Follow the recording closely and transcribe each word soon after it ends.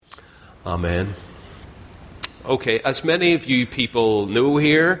Amen. Okay, as many of you people know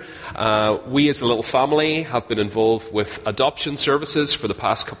here, we as a little family have been involved with adoption services for the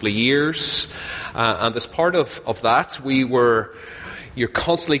past couple of years. And as part of that, you're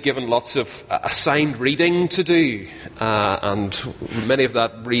constantly given lots of assigned reading to do. And much of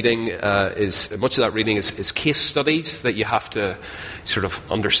that reading is case studies that you have to sort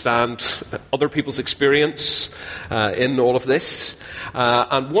of understand other people's experience in all of this.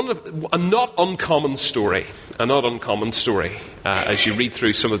 And a not uncommon story, as you read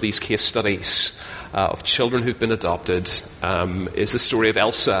through some of these case studies of children who've been adopted, is the story of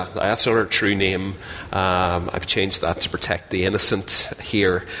Elsa. That's her true name. I've changed that to protect the innocent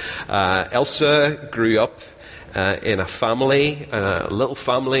here. Elsa grew up in a little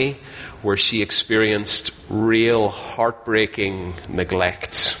family, where she experienced real heartbreaking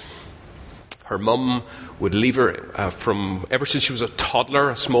neglect. Her mum would leave her ever since she was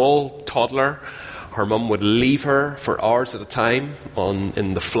a small toddler. Her mum would leave her for hours at a time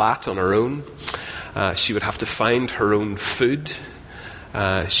in the flat on her own. She would have to find her own food.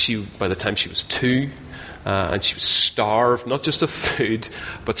 By the time she was 2, and she was starved, not just of food,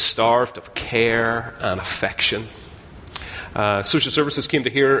 but starved of care and affection. Social services came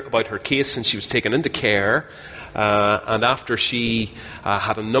to hear about her case, and she was taken into care. And after she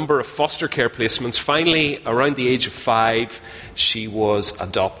had a number of foster care placements, finally, around the age of 5, she was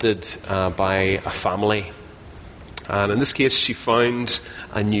adopted by a family. And in this case, she found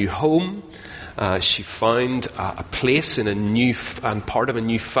a new home. She found a place in and part of a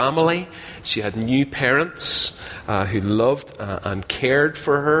new family. She had new parents who loved and cared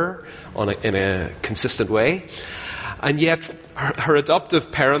for her in a consistent way. And yet, her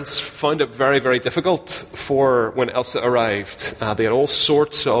adoptive parents found it very, very difficult when Elsa arrived. They had all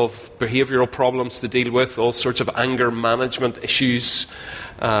sorts of behavioural problems to deal with, all sorts of anger management issues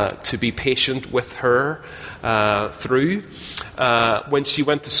to be patient with her through. When she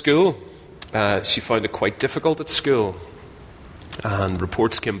went to school, she found it quite difficult at school. And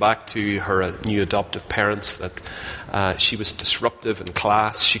reports came back to her new adoptive parents that she was disruptive in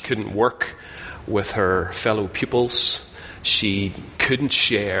class. She couldn't work with her fellow pupils. She couldn't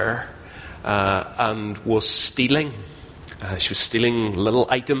share and was stealing. She was stealing little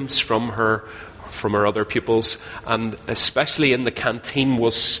items from her other pupils, and especially in the canteen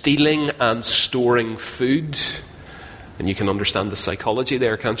was stealing and storing food. And you can understand the psychology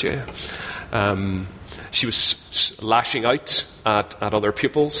there, can't you? She was lashing out at other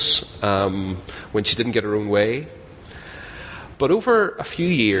pupils when she didn't get her own way. But over a few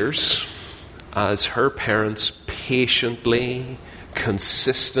years, as her parents patiently,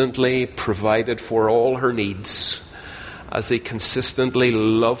 consistently provided for all her needs, as they consistently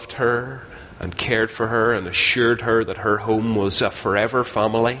loved her and cared for her and assured her that her home was a forever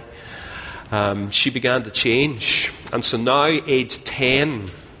family, she began to change. And so now, age 10,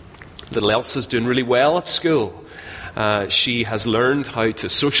 little Elsa's doing really well at school. She has learned how to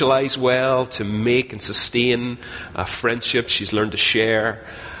socialise well, to make and sustain friendships. She's learned to share.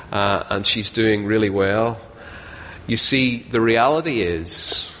 And she's doing really well. You see, the reality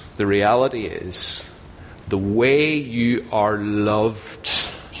is, the way you are loved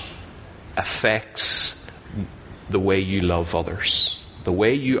affects the way you love others. The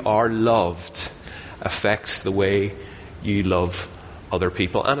way you are loved affects the way you love other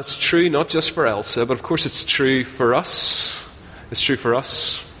people. And it's true not just for Elsa, but of course it's true for us. It's true for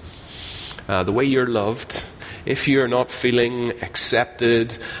us. The way you're loved, if you're not feeling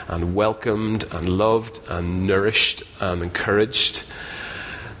accepted and welcomed and loved and nourished and encouraged,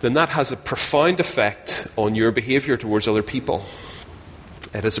 then that has a profound effect on your behaviour towards other people.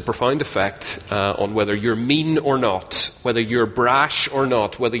 It has a profound effect on whether you're mean or not, whether you're brash or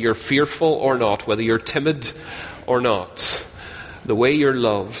not, whether you're fearful or not, whether you're timid or not. The way you're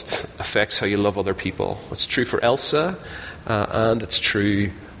loved affects how you love other people. It's true for Elsa, and it's true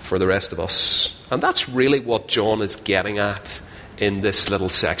for the rest of us. And that's really what John is getting at in this little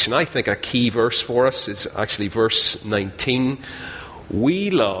section. I think a key verse for us is actually verse 19. We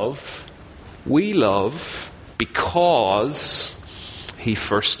love because he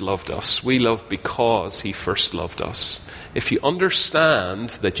first loved us. We love because he first loved us. If you understand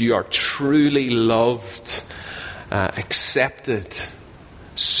that you are truly loved, accepted,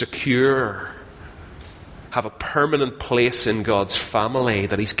 secure, have a permanent place in God's family,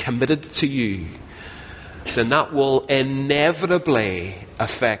 that he's committed to you, then that will inevitably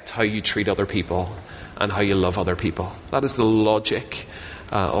affect how you treat other people and how you love other people. That is the logic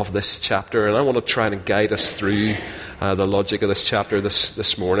of this chapter, and I want to try and guide us through the logic of this chapter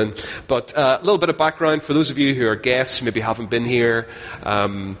this morning. But a little bit of background for those of you who are guests, who maybe haven't been here.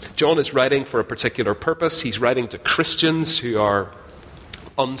 John is writing for a particular purpose. He's writing to Christians who are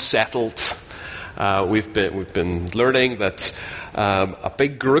unsettled. We've been learning that a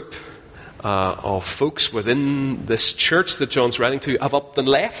big group of folks within this church that John's writing to have upped and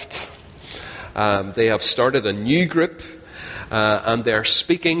left. They have started a new group, and they're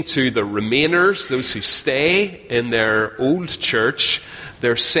speaking to the remainers, those who stay in their old church.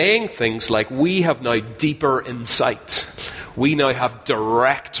 They're saying things like, we have now deeper insight. We now have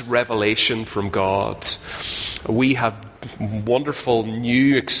direct revelation from God. We have wonderful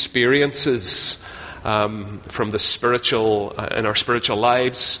new experiences from the spiritual, in our spiritual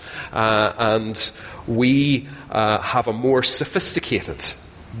lives, and we have a more sophisticated,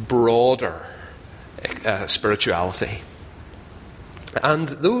 broader spirituality. And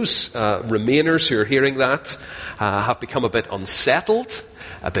those remainers who are hearing that have become a bit unsettled,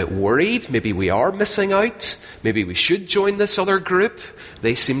 a bit worried. Maybe we are missing out. Maybe we should join this other group.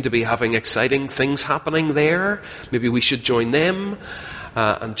 They seem to be having exciting things happening there. Maybe we should join them.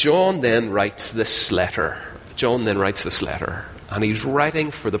 And John then writes this letter. And he's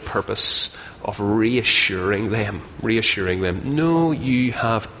writing for the purpose of reassuring them. No, you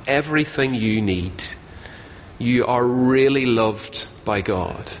have everything you need. You are really loved by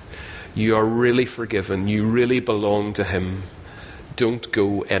God. You are really forgiven. You really belong to Him. Don't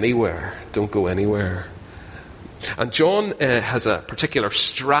go anywhere. And John has a particular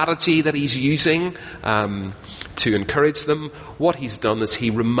strategy that he's using to encourage them. What he's done is he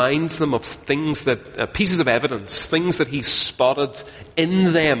reminds them of things that, pieces of evidence, things that he's spotted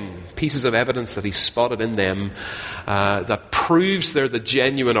in them, that proves they're the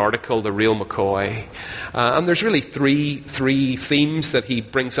genuine article, the real McCoy. And there's really three themes that he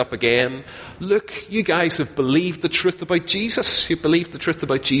brings up again. Look, you guys have believed the truth about Jesus.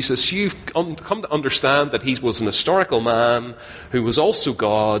 You've come to understand that he was an historical man who was also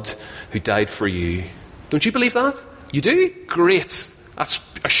God, who died for you. Don't you believe that? You do? Great. That's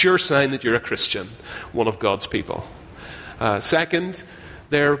a sure sign that you're a Christian, one of God's people. Second,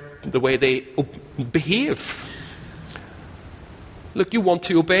 they're the way they behave. Look, you want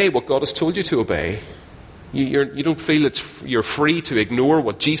to obey what God has told you to obey. You don't feel you're free to ignore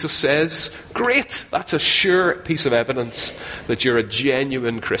what Jesus says. Great. That's a sure piece of evidence that you're a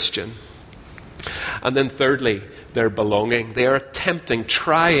genuine Christian. And then thirdly, their belonging. They are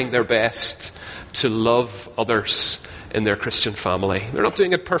trying their best to love others in their Christian family. They're not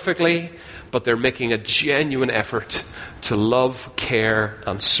doing it perfectly, but they're making a genuine effort to love, care,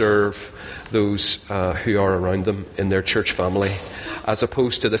 and serve those who are around them in their church family, as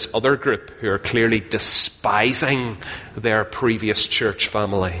opposed to this other group who are clearly despising their previous church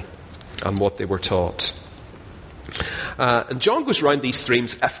family and what they were taught. And John goes around these three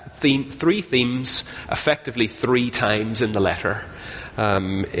themes effectively 3 times in the letter.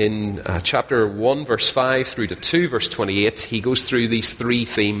 In chapter 1, verse 5 through to 2, verse 28, he goes through these 3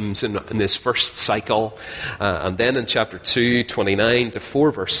 themes in this first cycle. And then in chapter 2, 29 to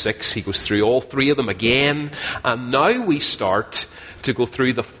 4, verse 6, he goes through all 3 of them again. And now we start to go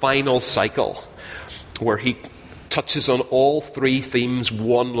through the final cycle, where he touches on all 3 themes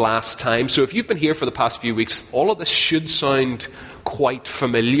one last time. So if you've been here for the past few weeks, all of this should sound quite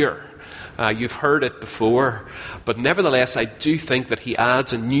familiar. You've heard it before, but nevertheless, I do think that he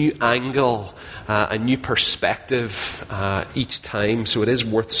adds a new angle, a new perspective each time, so it is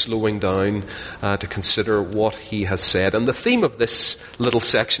worth slowing down to consider what he has said. And the theme of this little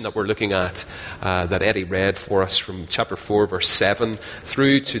section that we're looking at, that Eddie read for us from chapter 4, verse 7,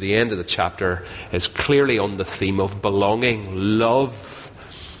 through to the end of the chapter, is clearly on the theme of belonging, love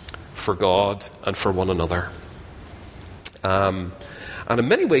for God and for one another. And in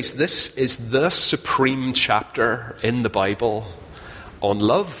many ways, this is the supreme chapter in the Bible on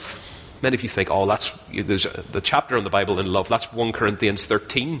love. Many of you think, there's the chapter in the Bible in love, that's 1 Corinthians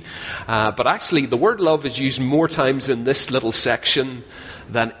 13. But actually, the word love is used more times in this little section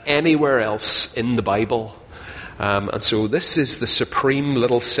than anywhere else in the Bible. And so this is the supreme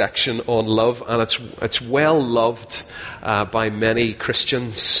little section on love, and it's well loved by many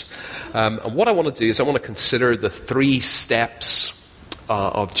Christians. And what I want to do is I want to consider the 3 steps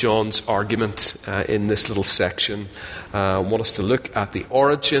of John's argument in this little section. I want us to look at the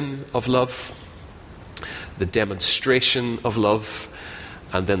origin of love, the demonstration of love,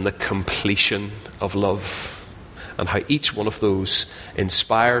 and then the completion of love, and how each one of those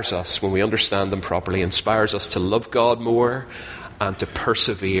inspires us, when we understand them properly, inspires us to love God more and to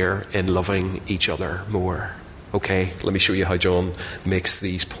persevere in loving each other more. Okay, let me show you how John makes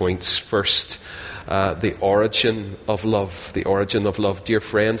these points. First, the origin of love. The origin of love. Dear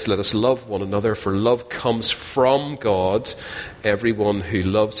friends, let us love one another, for love comes from God. Everyone who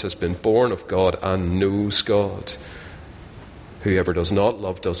loves has been born of God and knows God. Whoever does not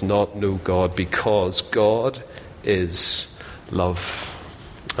love does not know God, because God is love.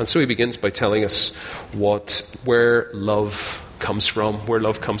 And so he begins by telling us where love comes from. Where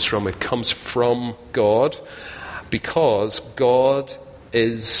love comes from. It comes from God, because God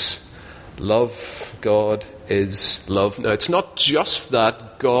is love. God is love. Now, it's not just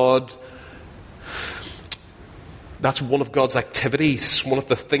that God, that's one of God's activities. One of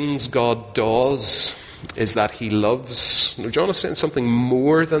the things God does is that he loves. Now, John is saying something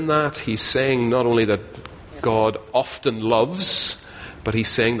more than that. He's saying not only that God often loves, but he's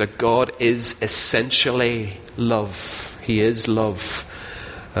saying that God is essentially love. He is love.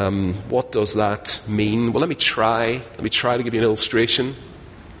 What does that mean? Well, let me try to give you an illustration.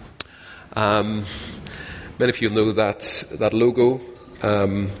 Many of you know that logo.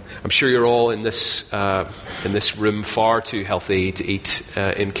 I'm sure you're all in this room far too healthy to eat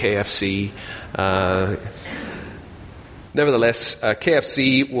in KFC. Nevertheless,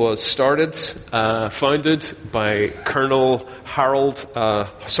 KFC was founded by Colonel Harland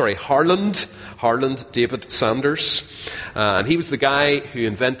David Sanders. And he was the guy who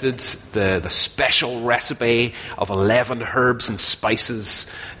invented the special recipe of 11 herbs and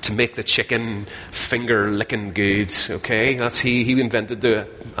spices to make the chicken finger-licking good. Okay, he invented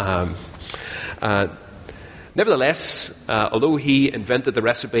Nevertheless, although he invented the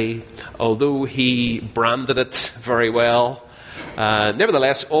recipe, although he branded it very well,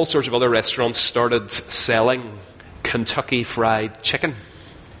 nevertheless, all sorts of other restaurants started selling Kentucky Fried Chicken.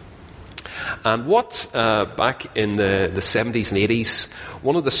 And back in the 70s and 80s,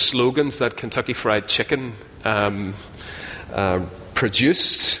 one of the slogans that Kentucky Fried Chicken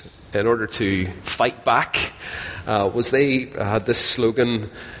produced in order to fight back was they had this slogan,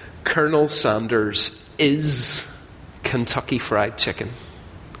 Colonel Sanders is Kentucky Fried Chicken.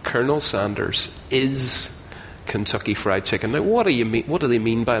 Colonel Sanders is Kentucky Fried Chicken. Now, what do they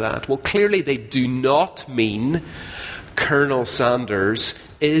mean by that? Well, clearly they do not mean Colonel Sanders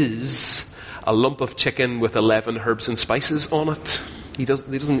is a lump of chicken with 11 herbs and spices on it. He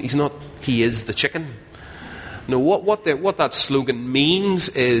is the chicken. No, what that slogan means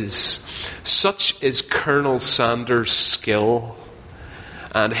is, such is Colonel Sanders' skill,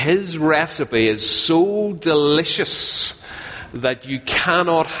 and his recipe is so delicious that you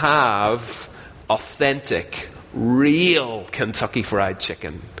cannot have authentic, real Kentucky Fried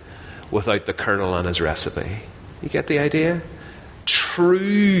Chicken without the Colonel and his recipe. You get the idea?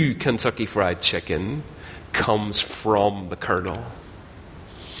 True Kentucky Fried Chicken comes from the Colonel.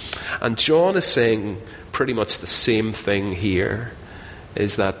 And John is saying pretty much the same thing here,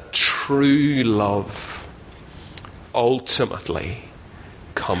 is that true love ultimately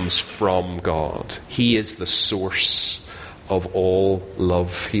comes from God. He is the source of all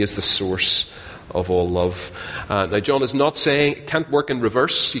love. He is the source of all love. Now, John is not saying, it can't work in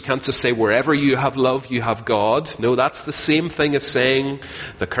reverse. You can't just say wherever you have love, you have God. No, that's the same thing as saying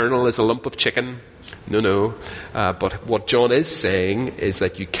the Colonel is a lump of chicken. No. But what John is saying is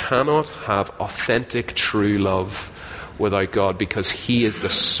that you cannot have authentic, true love without God, because He is the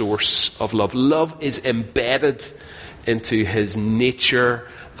source of love. Love is embedded into His nature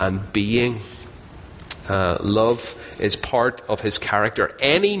and being. Love is part of His character.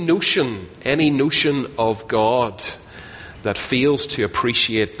 Any notion of God that fails to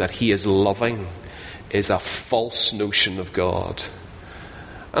appreciate that He is loving is a false notion of God.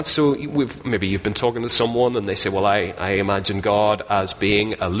 And so maybe you've been talking to someone and they say, well, I imagine God as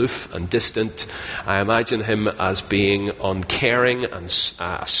being aloof and distant. I imagine Him as being uncaring and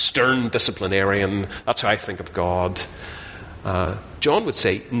a stern disciplinarian. That's how I think of God. John would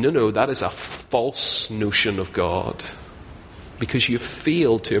say, no, that is a false notion of God, because you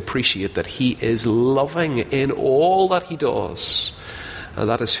fail to appreciate that He is loving in all that He does.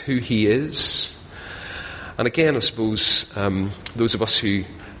 That is who He is. And again, I suppose those of us who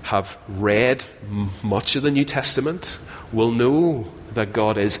have read much of the New Testament will know that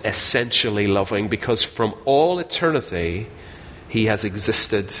God is essentially loving, because from all eternity He has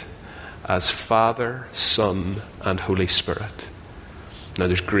existed as Father, Son, and Holy Spirit. Now,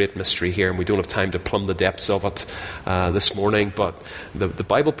 there's great mystery here, and we don't have time to plumb the depths of it this morning, but the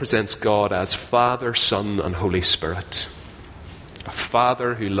Bible presents God as Father, Son, and Holy Spirit. A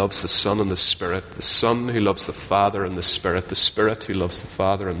Father who loves the Son and the Spirit, the Son who loves the Father and the Spirit who loves the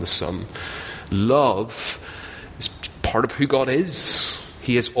Father and the Son. Love is part of who God is.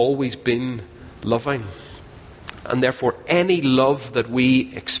 He has always been loving. And therefore, any love that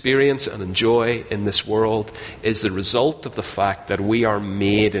we experience and enjoy in this world is the result of the fact that we are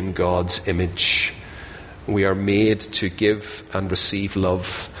made in God's image. We are made to give and receive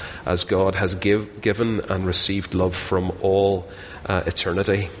love as God has given and received love from all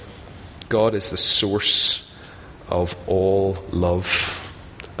eternity. God is the source of all love.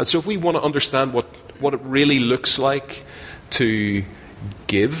 And so if we want to understand what it really looks like to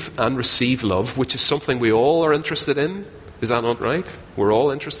give and receive love, which is something we all are interested in, is that not right? We're all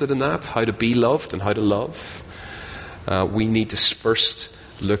interested in that, how to be loved and how to love. We need to first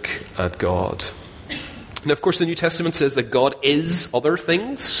look at God. Now, of course, the New Testament says that God is other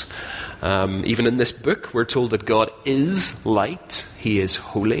things. Even in this book, we're told that God is light. He is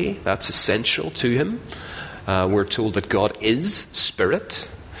holy. That's essential to him. We're told that God is spirit.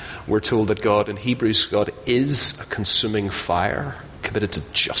 We're told that God, in Hebrews, God is a consuming fire, committed to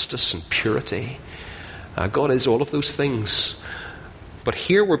justice and purity. God is all of those things. But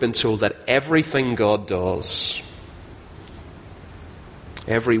here we're being told that everything God does,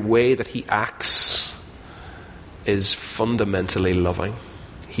 every way that he acts, is fundamentally loving.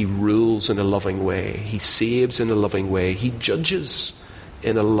 He rules in a loving way. He saves in a loving way. He judges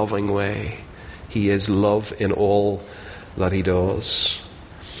in a loving way. He is love in all that he does.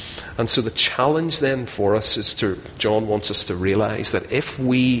 And so the challenge then for us is John wants us to realize that if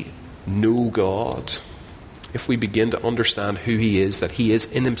we know God, if we begin to understand who he is, that he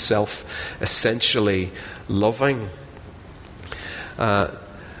is in himself essentially loving,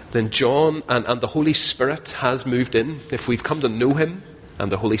 then John and the Holy Spirit has moved in. If we've come to know him and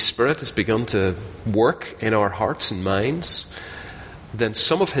the Holy Spirit has begun to work in our hearts and minds, then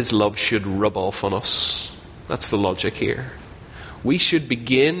some of his love should rub off on us. That's the logic here. We should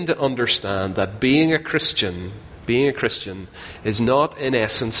begin to understand that being a Christian is not in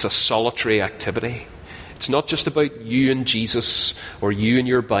essence a solitary activity. It's not just about you and Jesus, or you and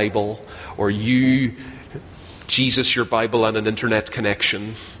your Bible, or you, Jesus, your Bible, and an internet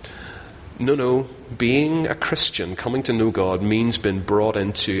connection. No. Being a Christian, coming to know God, means being brought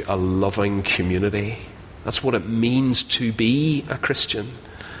into a loving community. That's what it means to be a Christian,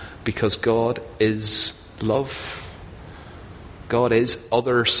 because God is love. God is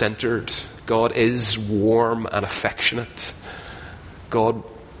other-centered. God is warm and affectionate. God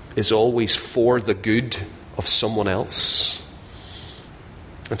is always for the good of someone else.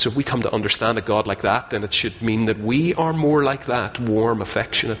 And so if we come to understand a God like that, then it should mean that we are more like that, warm,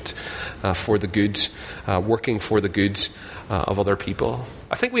 affectionate, for the good, working for the good of other people.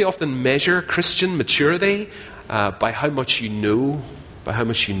 I think we often measure Christian maturity by how much you know,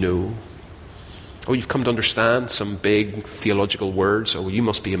 Oh, you've come to understand some big theological words. Oh, you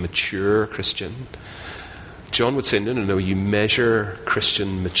must be a mature Christian. John would say, no. You measure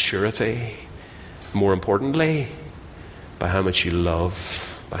Christian maturity, more importantly, by how much you love.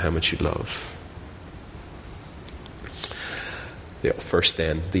 First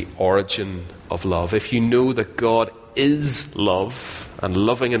then, the origin of love. If you know that God is love and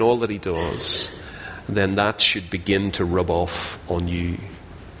loving in all that he does, then that should begin to rub off on you.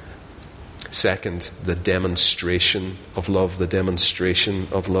 Second, the demonstration of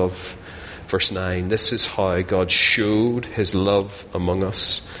love. Verse 9, this is how God showed his love among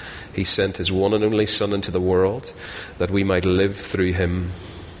us. He sent his one and only Son into the world that we might live through him.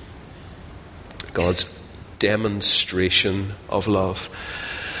 God's demonstration of love.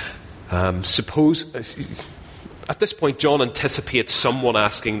 Suppose, at this point, John anticipates someone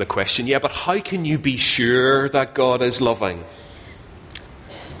asking the question, but how can you be sure that God is loving?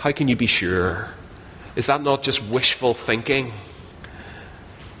 How can you be sure? Is that not just wishful thinking?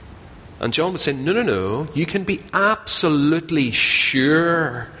 And John would say, no. You can be absolutely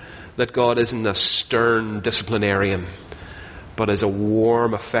sure that God isn't a stern disciplinarian, but is a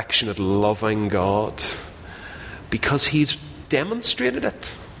warm, affectionate, loving God. Because he's demonstrated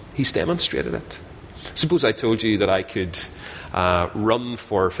it. Suppose I told you that I could run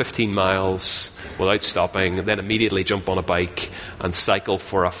for 15 miles without stopping, and then immediately jump on a bike and cycle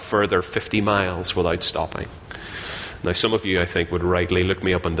for a further 50 miles without stopping. Now, some of you, I think, would rightly look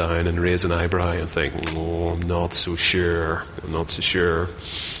me up and down and raise an eyebrow and think, I'm not so sure.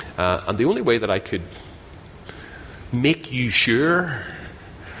 And the only way that I could make you sure,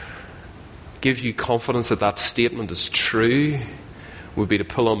 give you confidence that that statement is true, would be to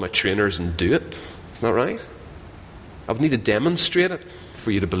pull on my trainers and do it. Isn't that right? I would need to demonstrate it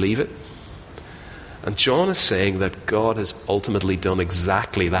for you to believe it. And John is saying that God has ultimately done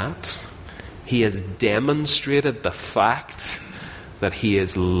exactly that. He has demonstrated the fact that he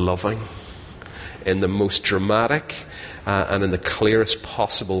is loving in the most dramatic and in the clearest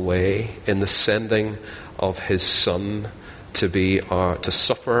possible way in the sending of his Son to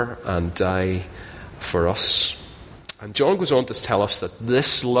suffer and die for us. And John goes on to tell us that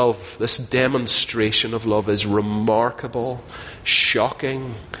this love, this demonstration of love, is remarkable,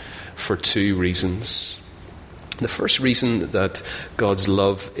 shocking, for two reasons. The first reason that God's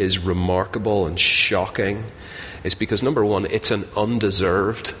love is remarkable and shocking is because, number one, it's an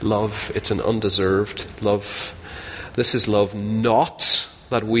undeserved love. It's an undeserved love. This is love not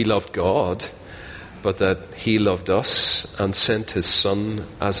that we loved God, but that he loved us and sent his Son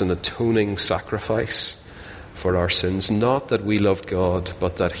as an atoning sacrifice for our sins. Not that we loved God,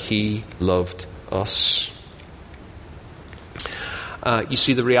 but that he loved us. You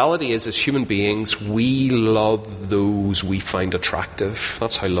see, the reality is, as human beings, we love those we find attractive.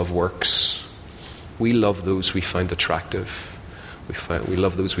 That's how love works. We love those we find attractive. We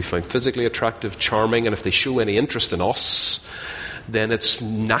love those we find physically attractive, charming, and if they show any interest in us, then it's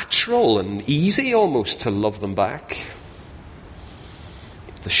natural and easy almost to love them back.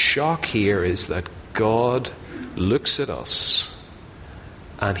 The shock here is that God looks at us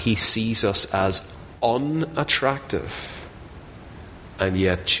and he sees us as unattractive, and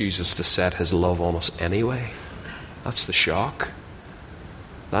yet chooses to set his love on us anyway. That's the shock.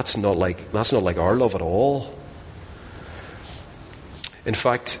 That's not like our love at all. In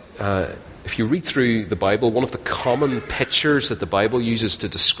fact, if you read through the Bible, one of the common pictures that the Bible uses to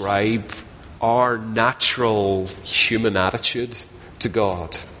describe our natural human attitude to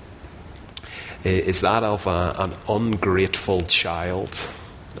God is that of an ungrateful child.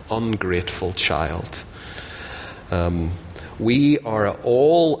 An ungrateful child. We are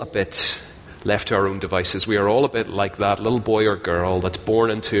all a bit left to our own devices. We are all a bit like that little boy or girl that's born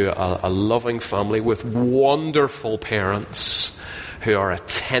into a loving family with wonderful parents who are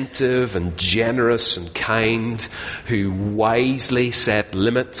attentive and generous and kind, who wisely set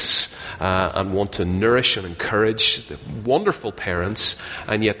limits and want to nourish and encourage. The wonderful parents,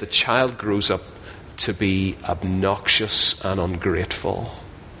 and yet the child grows up to be obnoxious and ungrateful.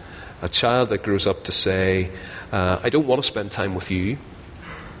 A child that grows up to say, I don't want to spend time with you.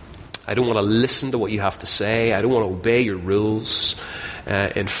 I don't want to listen to what you have to say. I don't want to obey your rules.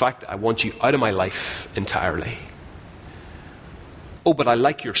 In fact, I want you out of my life entirely. Oh, but I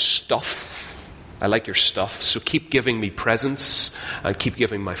like your stuff. I like your stuff. So keep giving me presents and keep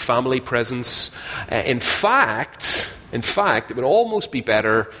giving my family presents. In fact, it would almost be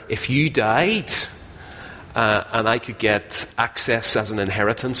better if you died and I could get access as an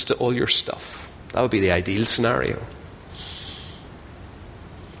inheritance to all your stuff. That would be the ideal scenario.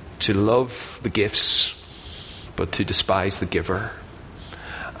 To love the gifts, but to despise the giver.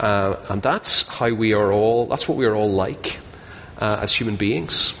 And that's how that's what we are all like as human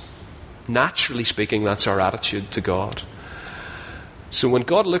beings. Naturally speaking, that's our attitude to God. So when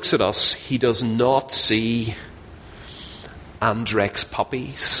God looks at us, he does not see Andrex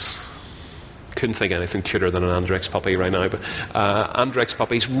puppies. Couldn't think of anything cuter than an Andrex puppy right now, but Andrex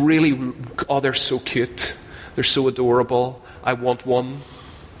puppies really, they're so cute. They're so adorable. I want one.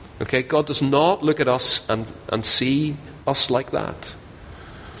 Okay, God does not look at us and see us like that.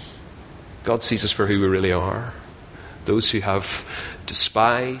 God sees us for who we really are. Those who have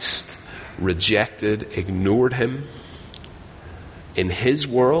despised, rejected, ignored him in his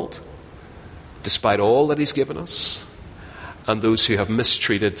world, despite all that he's given us, and those who have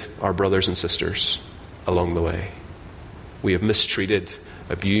mistreated our brothers and sisters along the way. We have mistreated,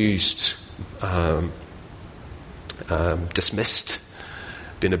 abused, dismissed,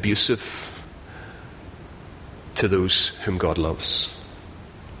 been abusive to those whom God loves.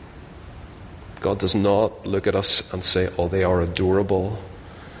 God does not look at us and say, oh, they are adorable.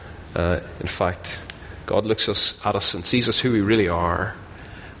 In fact, God looks at us and sees us who we really are,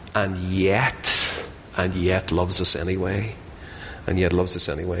 and yet loves us anyway. And yet loves us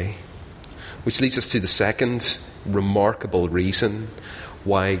anyway. Which leads us to the second remarkable reason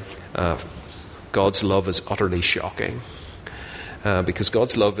why God's love is utterly shocking. Because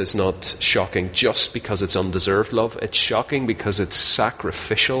God's love is not shocking just because it's undeserved love. It's shocking because it's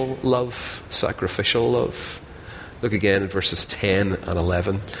sacrificial love. Sacrificial love. Look again at verses 10 and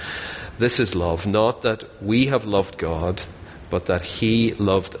 11. This is love, not that we have loved God, but that he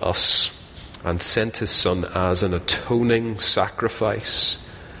loved us and sent his Son as an atoning sacrifice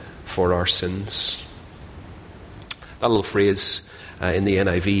for our sins. That little phrase in the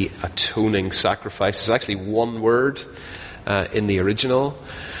NIV, atoning sacrifice, is actually one word in the original.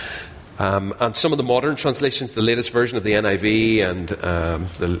 And some of the modern translations, the latest version of the NIV and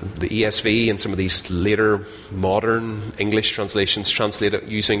the ESV and some of these later modern English translations translate it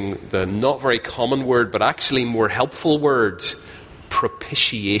using the not very common word, but actually more helpful word,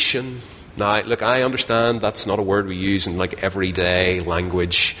 propitiation. Now, look, I understand that's not a word we use in like everyday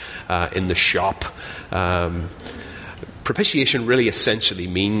language in the shop. Propitiation really essentially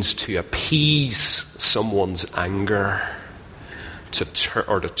means to appease someone's anger, to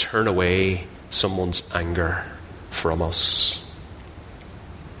turn away someone's anger from us.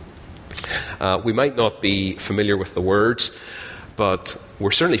 We might not be familiar with the words, but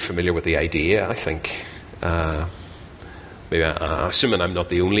we're certainly familiar with the idea, I think. Maybe assuming I'm not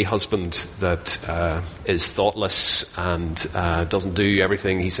the only husband that is thoughtless and doesn't do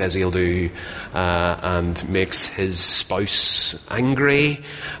everything he says he'll do and makes his spouse angry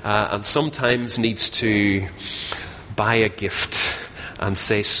and sometimes needs to buy a gift and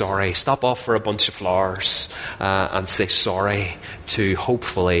say sorry, stop off for a bunch of flowers and say sorry to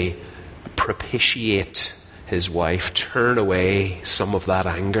hopefully propitiate his wife, turn away some of that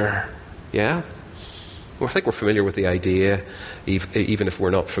anger. Yeah? Well, I think we're familiar with the idea, even if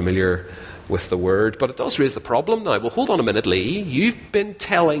we're not familiar with the word. But it does raise the problem now. Well, hold on a minute, Lee. You've been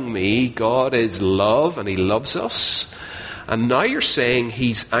telling me God is love and he loves us. And now you're saying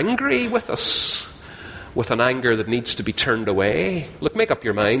he's angry with us, with an anger that needs to be turned away. Look, make up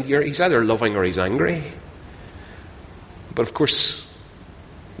your mind. He's either loving or he's angry. But of course,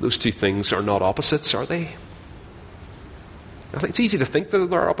 those two things are not opposites, are they? I think it's easy to think that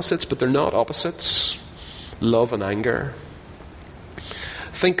they're opposites, but they're not opposites. Love and anger.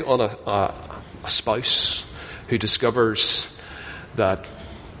 Think on a spouse who discovers that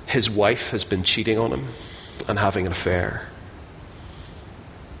his wife has been cheating on him and having an affair.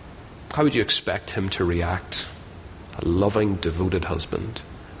 How would you expect him to react? A loving, devoted husband,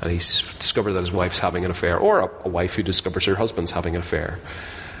 and he's discovered that his wife's having an affair, or a wife who discovers her husband's having an affair.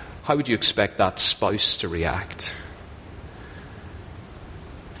 How would you expect that spouse to react?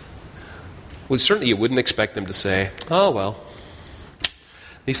 Well, certainly you wouldn't expect them to say, oh, well,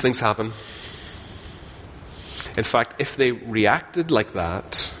 these things happen. In fact, if they reacted like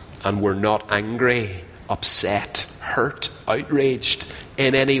that and were not angry, upset, hurt, outraged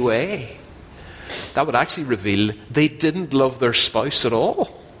in any way, that would actually reveal they didn't love their spouse at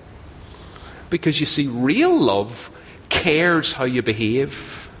all. Because you see, real love cares how you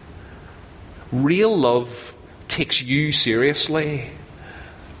behave. Real love takes you seriously.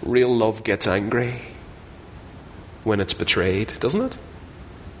 Real love gets angry when it's betrayed, doesn't it?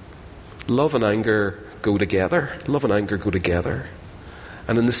 Love and anger go together. Love and anger go together.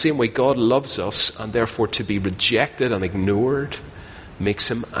 And in the same way, God loves us, and therefore to be rejected and ignored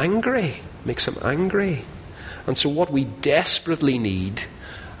makes him angry. Makes him angry. And so what we desperately need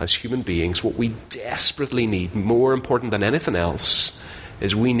as human beings, what we desperately need, more important than anything else,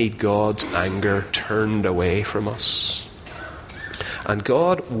 is we need God's anger turned away from us. And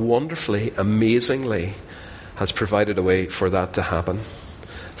God wonderfully, amazingly, has provided a way for that to happen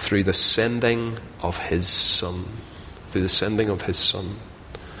through the sending of his Son. Through the sending of his Son.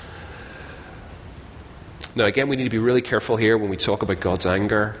 Now again, we need to be really careful here when we talk about God's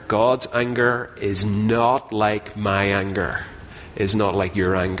anger. God's anger is not like my anger, is not like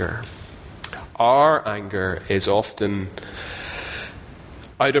your anger. Our anger is often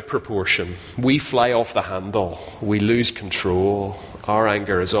out of proportion. We fly off the handle. We lose control. Our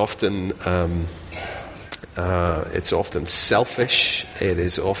anger is often it's often selfish. It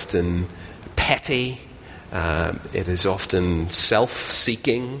is often petty. It is often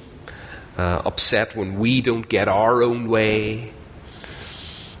self-seeking. Upset when we don't get our own way.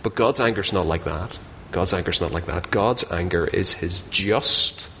 But God's anger is not like that. God's anger is not like that. God's anger is his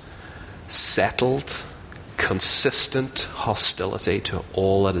just, settled, consistent hostility to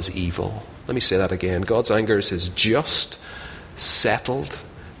all that is evil. Let me say that again. God's anger is his just, settled,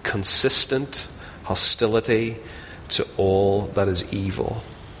 consistent hostility to all that is evil.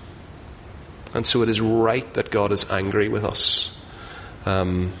 And so it is right that God is angry with us.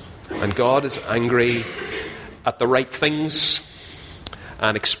 And God is angry at the right things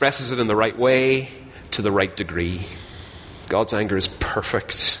and expresses it in the right way to the right degree. God's anger is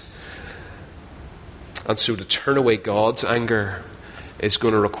perfect. And so to turn away God's anger is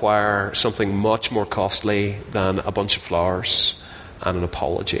going to require something much more costly than a bunch of flowers and an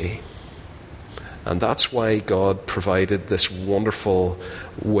apology. And that's why God provided this wonderful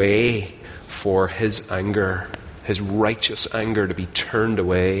way for his anger, his righteous anger, to be turned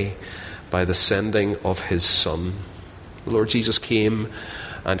away by the sending of his Son. The Lord Jesus came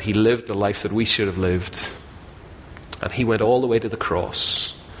and he lived the life that we should have lived. And he went all the way to the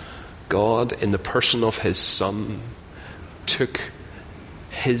cross, God, in the person of his Son, took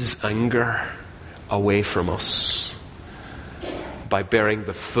his anger away from us by bearing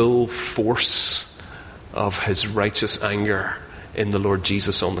the full force of his righteous anger in the Lord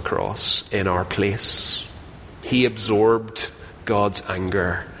Jesus on the cross in our place. He absorbed God's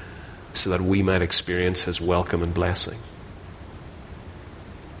anger so that we might experience his welcome and blessing.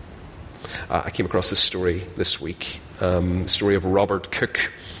 I came across this story this week, the story of Robert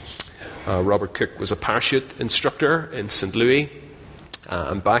Cook. Robert Cook was a parachute instructor in St. Louis,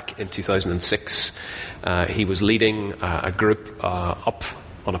 and back in 2006 he was leading a group up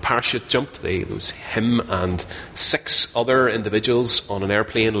on a parachute jump. There was him and 6 other individuals on an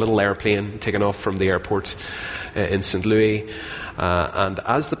airplane, a little airplane taken off from the airport in St. Louis. And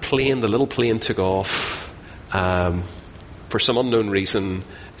as the little plane took off, for some unknown reason,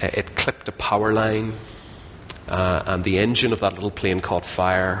 it clipped a power line, and the engine of that little plane caught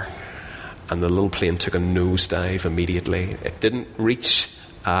fire, and the little plane took a nosedive immediately. It didn't reach,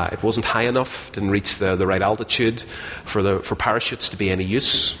 it wasn't high enough, didn't reach the right altitude for parachutes to be any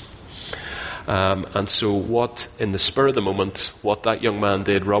use. And so in the spur of the moment, what that young man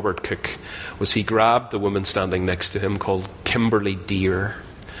did, Robert Cook, was he grabbed the woman standing next to him called Kimberly Deere,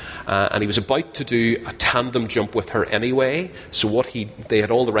 and he was about to do a tandem jump with her anyway. So they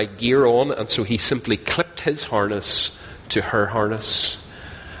had all the right gear on, and so he simply clipped his harness to her harness,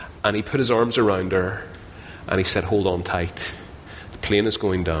 and he put his arms around her, and he said, "Hold on tight. The plane is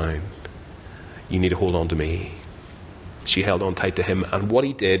going down. You need to hold on to me." She held on tight to him, and what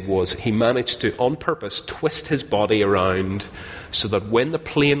he did was he managed to, on purpose, twist his body around so that when the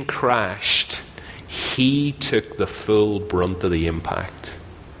plane crashed, he took the full brunt of the impact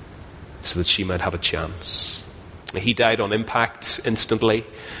so that she might have a chance. He died on impact instantly,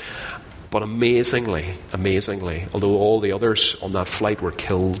 but amazingly, although all the others on that flight were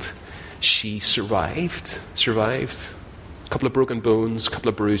killed, she survived. A couple of broken bones, a couple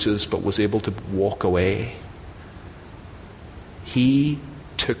of bruises, but was able to walk away. He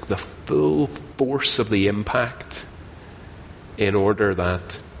took the full force of the impact in order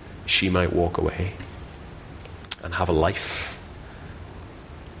that she might walk away and have a life.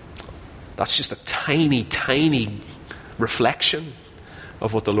 That's just a tiny, tiny reflection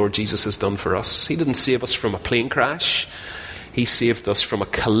of what the Lord Jesus has done for us. He didn't save us from a plane crash. He saved us from a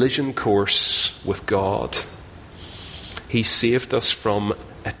collision course with God. He saved us from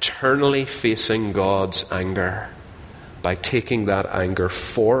eternally facing God's anger by taking that anger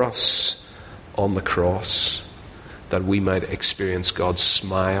for us on the cross, that we might experience God's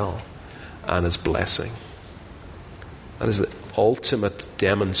smile and his blessing. That is the ultimate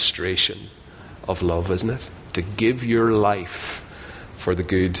demonstration of love, isn't it? To give your life for the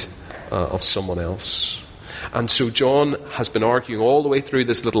good of someone else. And so John has been arguing all the way through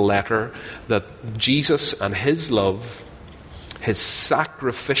this little letter that Jesus and his love, his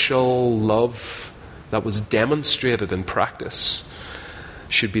sacrificial love that was demonstrated in practice,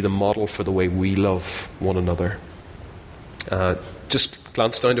 should be the model for the way we love one another. Just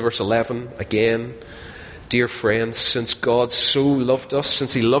glance down to verse 11 again. Dear friends, since God so loved us,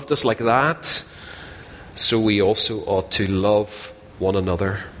 since he loved us like that, so we also ought to love one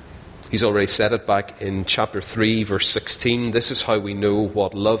another. He's already said it back in chapter 3, verse 16. This is how we know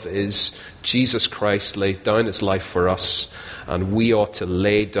what love is. Jesus Christ laid down his life for us, and we ought to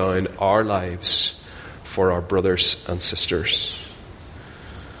lay down our lives for our brothers and sisters.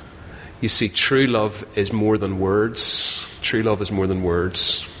 You see, true love is more than words. True love is more than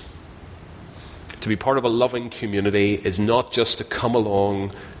words. To be part of a loving community is not just to come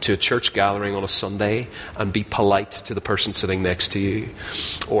along to a church gathering on a Sunday and be polite to the person sitting next to you,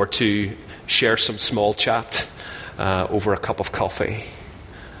 or to share some small chat over a cup of coffee.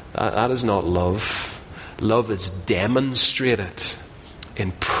 That is not love. Love is demonstrated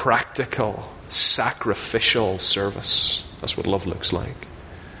in practical, sacrificial service. That's what love looks like.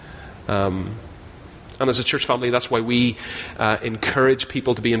 And as a church family, that's why we encourage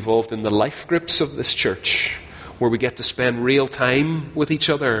people to be involved in the life groups of this church, where we get to spend real time with each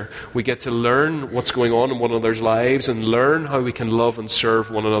other. We get to learn what's going on in one another's lives and learn how we can love and serve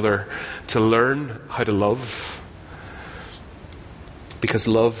one another, to learn how to love. Because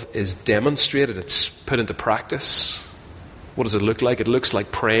love is demonstrated, it's put into practice. What does it look like? It looks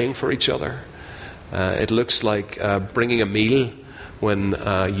like praying for each other. It looks like bringing a meal when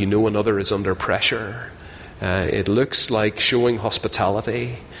you know another is under pressure. It looks like showing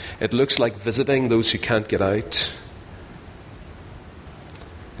hospitality. It looks like visiting those who can't get out.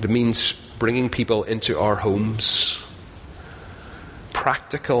 It means bringing people into our homes.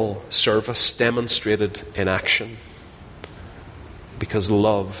 Practical service demonstrated in action. because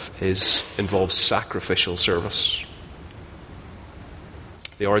love involves sacrificial service.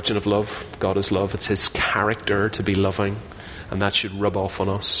 The origin of love, God is love. It's his character to be loving, and that should rub off on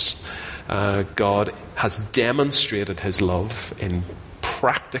us. God has demonstrated his love in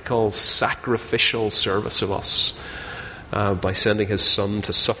practical, sacrificial service of us by sending his Son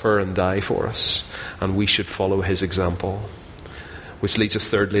to suffer and die for us, and we should follow his example. Which leads us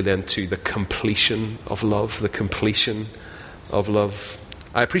thirdly then to the completion of love, the completion of love.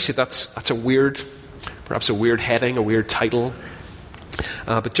 I appreciate that's perhaps a weird heading, a weird title.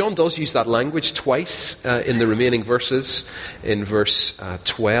 But John does use that language twice in the remaining verses. In verse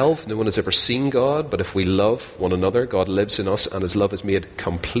 12, no one has ever seen God, but if we love one another, God lives in us and his love is made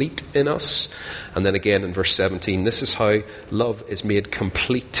complete in us. And then again in verse 17, this is how love is made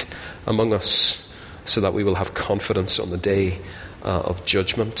complete among us, so that we will have confidence on the day of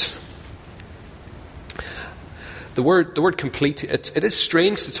judgment. The word complete, it is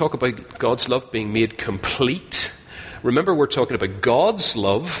strange to talk about God's love being made complete. Remember, we're talking about God's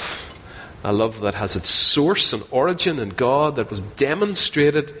love, a love that has its source and origin in God, that was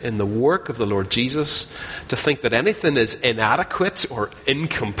demonstrated in the work of the Lord Jesus. To think that anything is inadequate or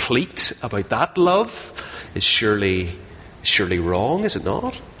incomplete about that love is surely wrong, is it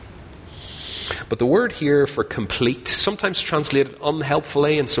not? But the word here for complete, sometimes translated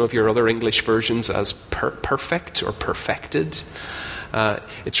unhelpfully in some of your other English versions as perfect or perfected.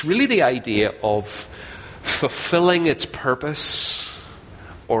 It's really the idea of fulfilling its purpose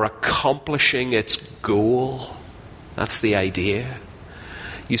or accomplishing its goal. That's the idea.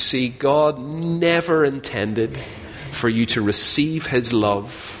 You see, God never intended for you to receive his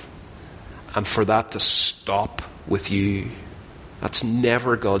love and for that to stop with you. That's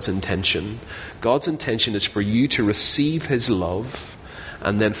never God's intention. God's intention is for you to receive his love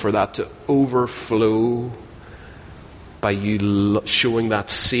and then for that to overflow by you showing that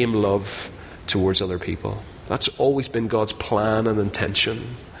same love towards other people. That's always been God's plan and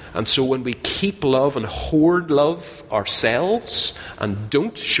intention. And so when we keep love and hoard love ourselves and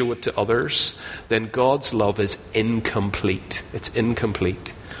don't show it to others, then God's love is incomplete. It's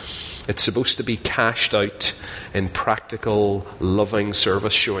incomplete. It's supposed to be cashed out in practical, loving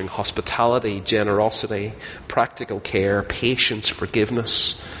service, showing hospitality, generosity, practical care, patience,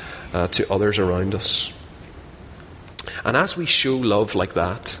 forgiveness to others around us. And as we show love like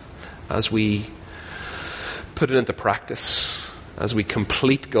that, as we put it into practice, as we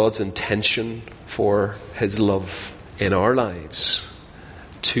complete God's intention for his love in our lives,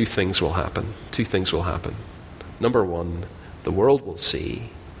 two things will happen. Two things will happen. Number one, the world will see.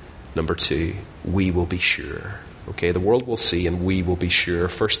 Number two, we will be sure. Okay, the world will see and we will be sure.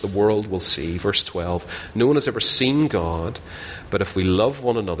 First, the world will see. Verse 12, no one has ever seen God, but if we love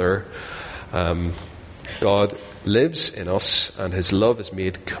one another, God lives in us and his love is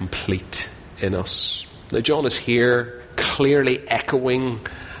made complete in us. Now, John is here clearly echoing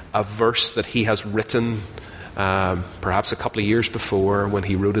a verse that he has written perhaps a couple of years before when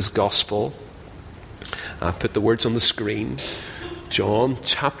he wrote his gospel. I've put the words on the screen. John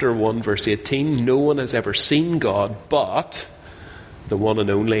chapter 1 verse 18, no one has ever seen God, but the one and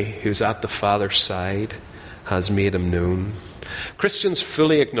only who's at the Father's side has made him known. Christians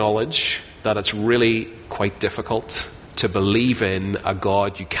fully acknowledge that it's really quite difficult to believe in a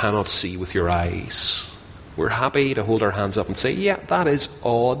God you cannot see with your eyes. We're happy to hold our hands up and say, yeah, that is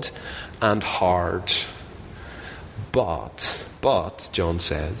odd and hard. But, John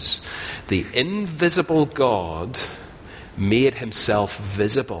says, the invisible God made himself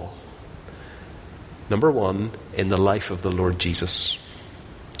visible. Number one, in the life of the Lord Jesus.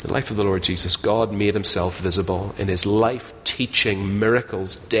 The life of the Lord Jesus, God made himself visible in his life, teaching,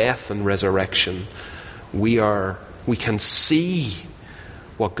 miracles, death and resurrection. We can see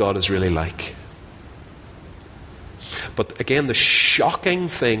what God is really like. But again, the shocking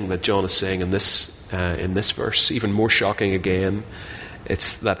thing that John is saying in this verse, even more shocking again,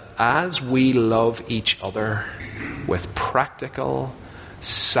 it's that as we love each other with practical,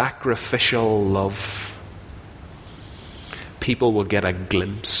 sacrificial love, people will get a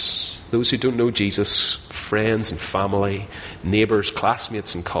glimpse. Those who don't know Jesus, friends and family, neighbours,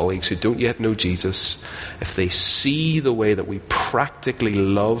 classmates and colleagues who don't yet know Jesus, if they see the way that we practically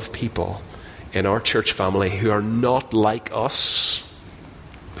love people in our church family who are not like us,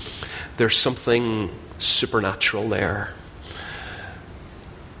 there's something supernatural there.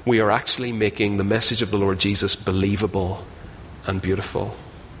 We are actually making the message of the Lord Jesus believable and beautiful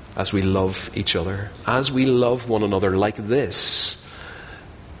as we love each other. As we love one another like this,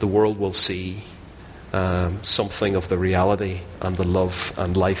 the world will see something of the reality and the love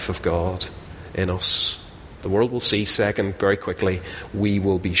and life of God in us. The world will see. Second, very quickly, we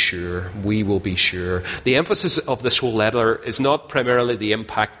will be sure. We will be sure. The emphasis of this whole letter is not primarily the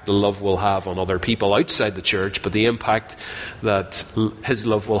impact the love will have on other people outside the church, but the impact that his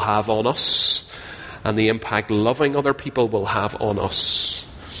love will have on us, and the impact loving other people will have on us.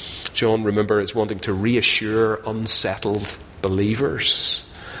 John, remember, is wanting to reassure unsettled believers.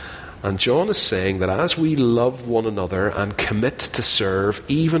 And John is saying that as we love one another and commit to serve,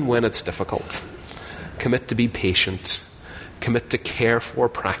 even when it's difficult, commit to be patient, commit to care for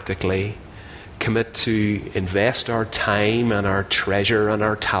practically, commit to invest our time and our treasure and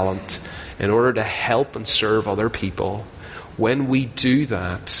our talent in order to help and serve other people, when we do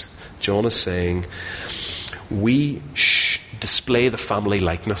that, John is saying, we display the family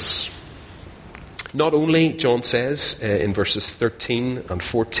likeness. Not only, John says in verses 13 and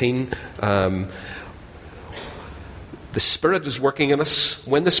 14, the Spirit is working in us.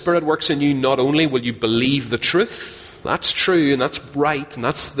 When the Spirit works in you, not only will you believe the truth, that's true and that's right and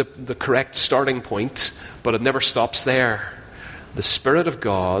that's the correct starting point, but it never stops there. The Spirit of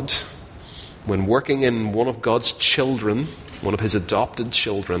God, when working in one of God's children, one of his adopted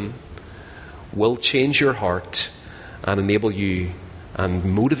children, will change your heart and enable you and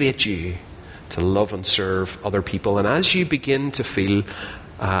motivate you to love and serve other people. And as you begin to feel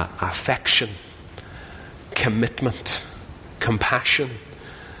affection, commitment, compassion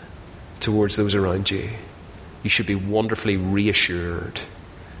towards those around you, you should be wonderfully reassured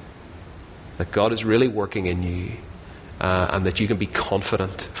that God is really working in you and that you can be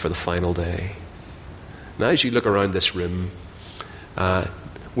confident for the final day. Now, as you look around this room,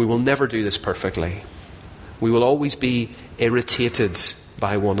 we will never do this perfectly. We will always be irritated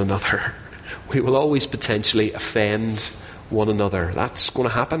by one another. We will always potentially offend one another. That's going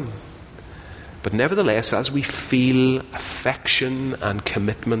to happen. But nevertheless, as we feel affection and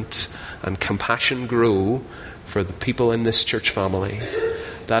commitment and compassion grow for the people in this church family,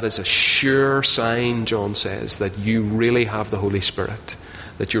 that is a sure sign, John says, that you really have the Holy Spirit,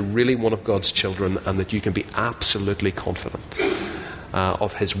 that you're really one of God's children, and that you can be absolutely confident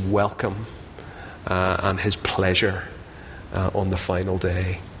of his welcome and his pleasure on the final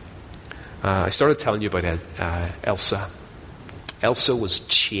day. I started telling you about Elsa. Elsa was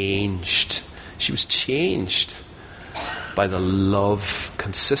changed. She was changed by the love,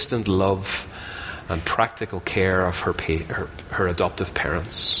 consistent love and practical care of her adoptive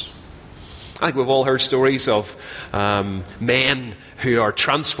parents. I think we've all heard stories of men who are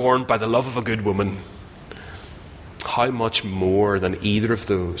transformed by the love of a good woman. How much more than either of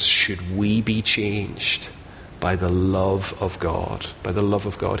those should we be changed by the love of God? By the love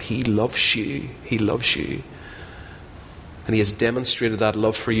of God. He loves you. He loves you. And he has demonstrated that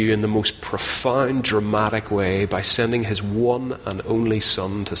love for you in the most profound, dramatic way by sending his one and only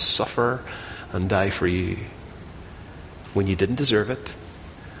Son to suffer and die for you when you didn't deserve it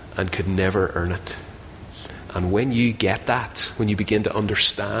and could never earn it. And when you get that, when you begin to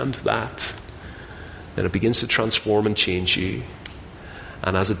understand that, then it begins to transform and change you.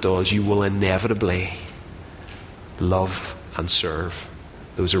 And as it does, you will inevitably love and serve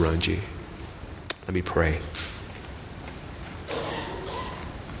those around you. Let me pray.